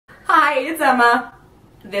Hi, it's Emma.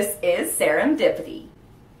 This is Serendipity.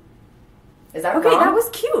 Is that okay? Wrong? That was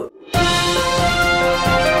cute.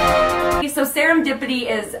 So serendipity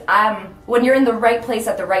is when you're in the right place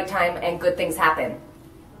at the right time and good things happen.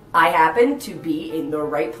 I happen to be in the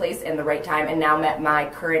right place and the right time and now met my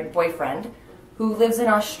current boyfriend who lives in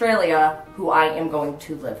Australia, who I am going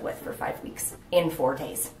to live with for 5 weeks in 4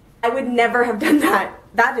 days. I would never have done that.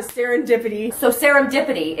 That is serendipity. So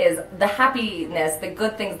serendipity is the happiness, the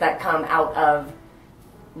good things that come out of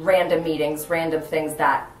random meetings, random things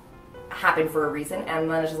that happen for a reason,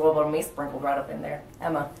 and then it's just a little bit of me sprinkled right up in there.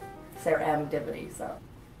 Emma. Serendipity, so.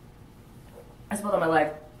 I spilled on my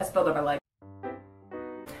leg.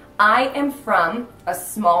 I am from a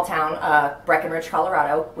small town, Breckenridge,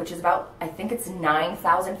 Colorado, which is about, I think it's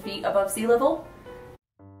 9,000 feet above sea level.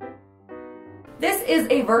 This is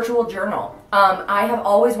a virtual journal. I have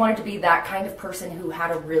always wanted to be that kind of person who had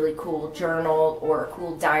a really cool journal or a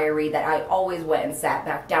cool diary that I always went and sat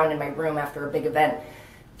back down in my room after a big event.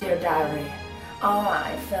 Dear diary,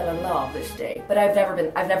 I fell in love this day. But I've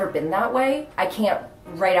never been that way. I can't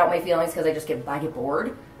write out my feelings because I get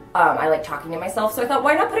bored. I like talking to myself, so I thought,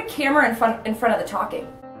 why not put a camera in front of the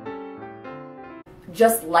talking?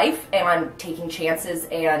 Just life, and I'm taking chances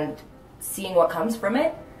and seeing what comes from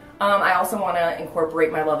it. I also want to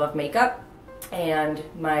incorporate my love of makeup and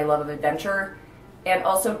my love of adventure, and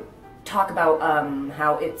also talk about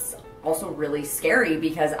how it's also really scary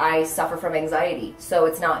because I suffer from anxiety. So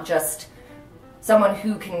it's not just someone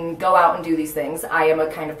who can go out and do these things. I am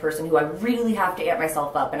a kind of person who I really have to amp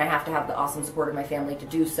myself up, and I have to have the awesome support of my family to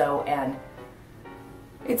do so, and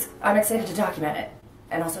I'm excited to document it,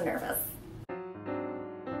 and also nervous.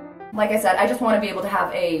 Like I said, I just want to be able to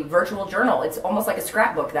have a virtual journal. It's almost like a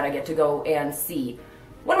scrapbook that I get to go and see.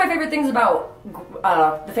 One of my favorite things about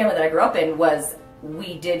the family that I grew up in was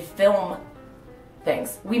we did film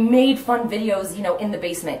things. We made fun videos, you know, in the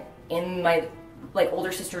basement, in my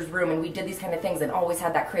older sister's room, and we did these kind of things and always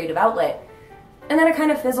had that creative outlet. And then it kind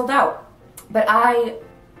of fizzled out. But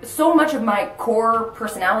so much of my core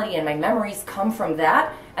personality and my memories come from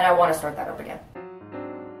that, and I want to start that up again.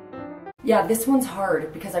 Yeah, this one's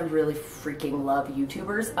hard because I really freaking love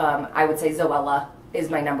YouTubers. I would say Zoella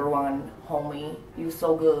is my #1 homie. You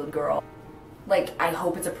so good, girl. Like, I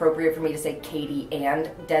hope it's appropriate for me to say Katie and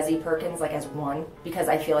Desi Perkins, like, as one, because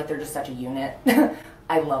I feel like they're just such a unit.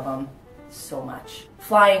 I love them so much.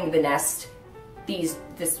 Flying the Nest,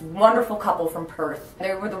 this wonderful couple from Perth.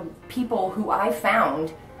 They were the people who I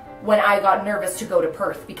found when I got nervous to go to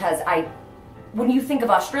Perth, because when you think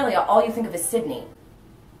of Australia, all you think of is Sydney.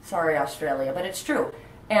 Sorry, Australia, but it's true.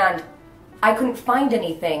 And I couldn't find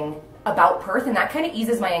anything about Perth, and that kind of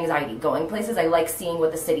eases my anxiety. Going places, I like seeing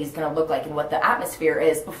what the city's gonna look like and what the atmosphere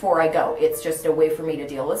is before I go. It's just a way for me to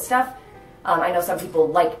deal with stuff. I know some people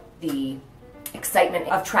like the excitement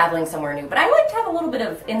of traveling somewhere new, but I like to have a little bit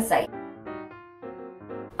of insight.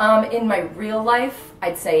 In my real life,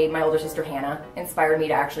 I'd say my older sister Hannah inspired me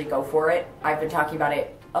to actually go for it. I've been talking about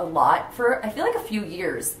it a lot for, I feel like, a few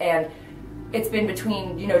years, and it's been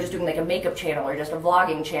between, you know, just doing like a makeup channel or just a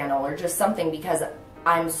vlogging channel or just something, because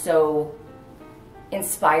I'm so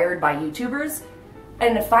inspired by YouTubers.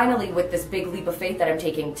 And finally, with this big leap of faith that I'm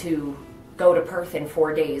taking to go to Perth in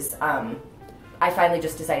 4 days, I finally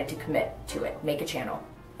just decided to commit to it, make a channel.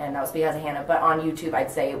 And that was because of Hannah. But on YouTube,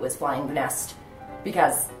 I'd say it was Flying the Nest,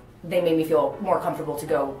 because they made me feel more comfortable to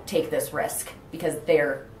go take this risk, because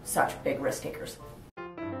they're such big risk takers.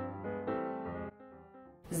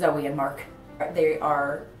 Zoe and Mark. They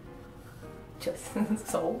are just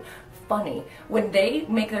so funny. When they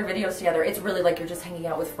make their videos together, it's really like you're just hanging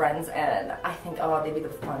out with friends, and I think, oh, they'd be the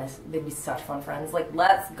funnest. They'd be such fun friends. Like,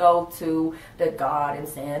 let's go to the garden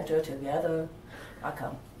center together. I'll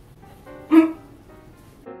come.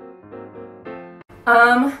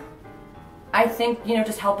 I think, you know,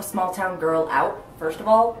 just help a small town girl out, first of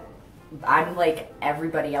all. I'm like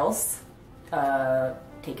everybody else,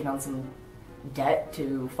 taking on some debt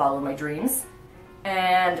to follow my dreams.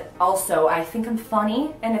 And also, I think I'm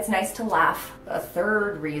funny, and it's nice to laugh. A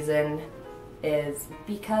third reason is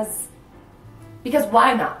because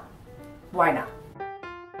why not? Why not?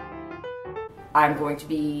 I'm going to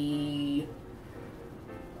be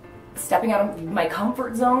stepping out of my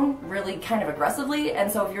comfort zone really kind of aggressively,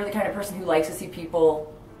 and so if you're the kind of person who likes to see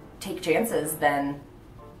people take chances, then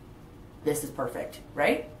this is perfect,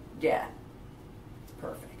 right? Yeah, it's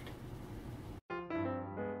perfect.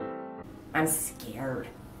 I'm scared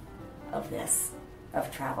of this, of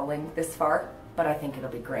traveling this far, but I think it'll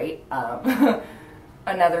be great.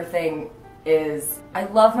 Another thing is, I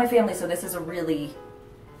love my family, so this is a really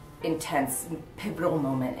intense, pivotal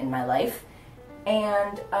moment in my life.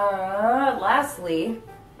 And lastly,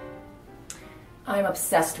 I'm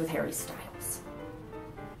obsessed with Harry Styles.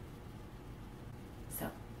 So,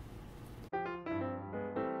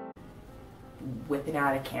 whipping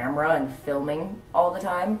out a camera and filming all the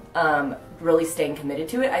time, really staying committed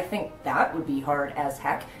to it, I think that would be hard as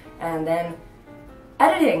heck. And then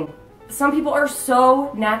editing. Some people are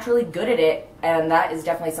so naturally good at it, and that is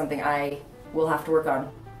definitely something I will have to work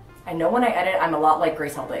on. I know when I edit, I'm a lot like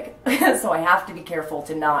Grace Helbig, so I have to be careful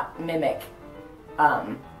to not mimic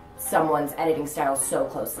someone's editing style so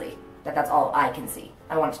closely that that's all I can see.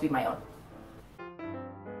 I want it to be my own.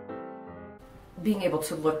 Being able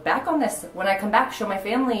to look back on this, when I come back, show my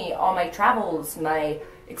family all my travels, my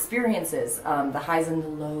experiences, the highs and the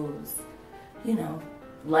lows, you know,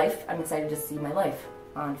 life. I'm excited to see my life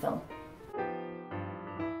on film.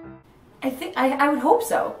 I think, I would hope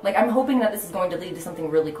so. Like, I'm hoping that this is going to lead to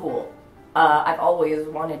something really cool. I've always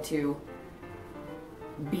wanted to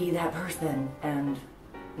be that person, and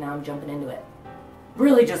now I'm jumping into it.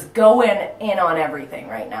 Really just going in on everything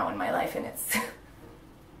right now in my life, and it's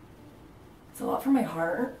a lot for my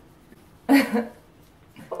heart.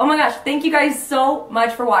 Oh my gosh, thank you guys so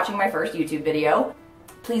much for watching my first YouTube video.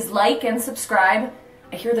 Please like and subscribe.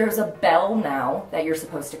 I hear there's a bell now that you're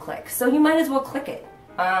supposed to click, so you might as well click it.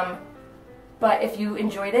 But if you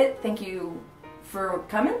enjoyed it, thank you for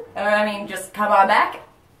coming. I mean, just come on back.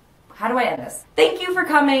 How do I end this? Thank you for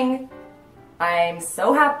coming. I'm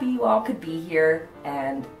so happy you all could be here,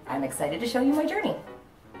 and I'm excited to show you my journey.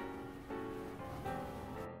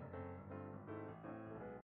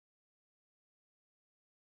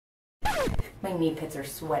 My knee pits are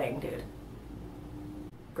sweating, dude.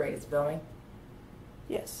 Great, it's filming.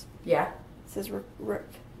 Yes. Yeah? It says rec.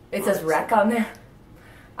 It says rec on there?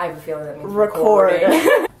 I have a feeling that means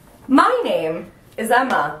Record. My name is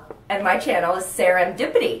Emma, and my channel is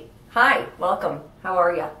Serendipity. Hi, welcome. How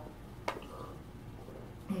are ya?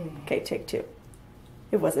 Okay, take two.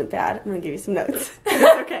 It wasn't bad. I'm gonna give you some notes.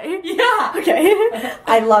 Okay. Yeah. Okay.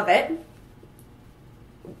 I love it.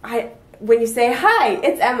 When you say hi,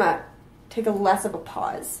 it's Emma, take a less of a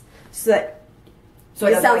pause so that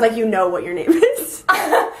it sounds like you know what your name is.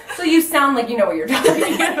 So you sound like you know what you're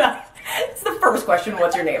talking about. It's the first question,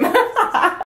 what's your name?